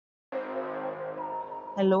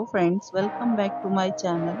Hello friends, welcome back to my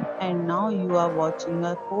channel and now you are watching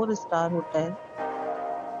a 4-star hotel.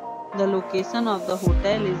 The location of the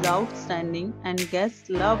hotel is outstanding and guests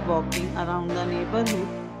love walking around the neighborhood.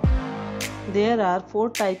 There are 4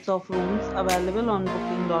 types of rooms available on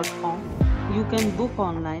booking.com. You can book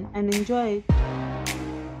online and enjoy it.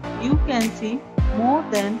 You can see more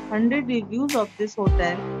than 100 reviews of this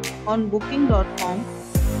hotel on booking.com.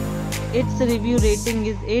 Its review rating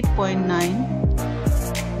is 8.9,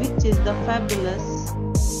 which is the fabulous.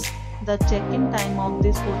 The check-in time of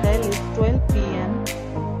this hotel is 12 p.m.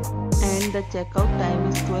 and the checkout time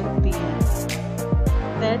is 12 p.m.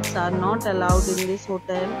 Pets are not allowed in this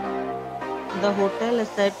hotel. The hotel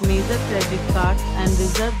accepts major credit cards and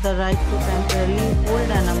reserves the right to temporarily hold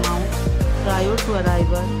an amount prior to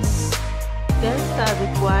arrival. Guests are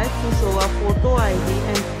required to show a photo ID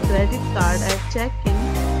and credit card at check-in.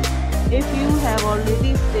 If you have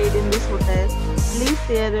already stayed in this hotel, please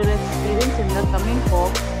share your experience in the comment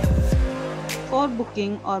box. For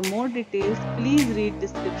booking or more details, please read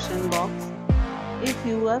description box. If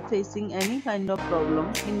you are facing any kind of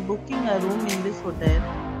problem in booking a room in this hotel,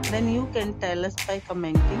 then you can tell us by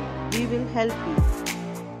commenting. We will help you.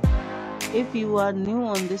 If you are new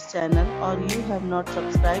on this channel or you have not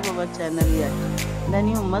subscribed our channel yet, then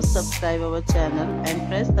you must subscribe our channel and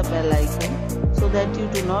press the bell icon so that you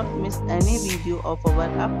do not miss any video of our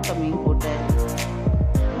upcoming hotel.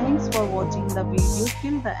 Thanks for watching the video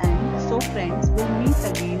till the end. So friends, we'll meet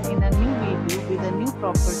again in a new video with a new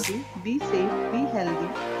property. Be safe, be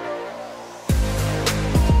healthy.